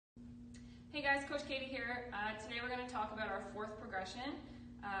Hey guys, Coach Katie here. Today we're going to talk about our fourth progression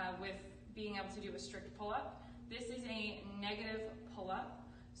with being able to do a strict pull-up. This is a negative pull-up.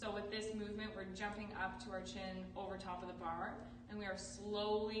 So with this movement, we're jumping up to our chin over top of the bar, and we are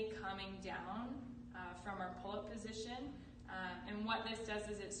slowly coming down from our pull-up position. And what this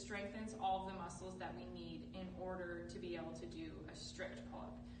does is it strengthens all of the muscles that we need in order to be able to do a strict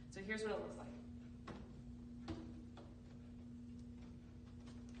pull-up. So here's what it looks like.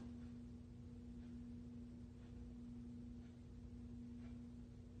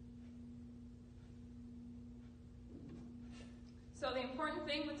 So the important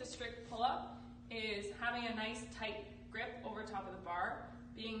thing with the strict pull-up is having a nice tight grip over top of the bar,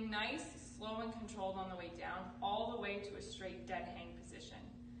 being nice, slow, and controlled on the way down, all the way to a straight dead hang position.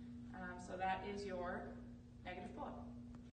 So that is your negative pull-up.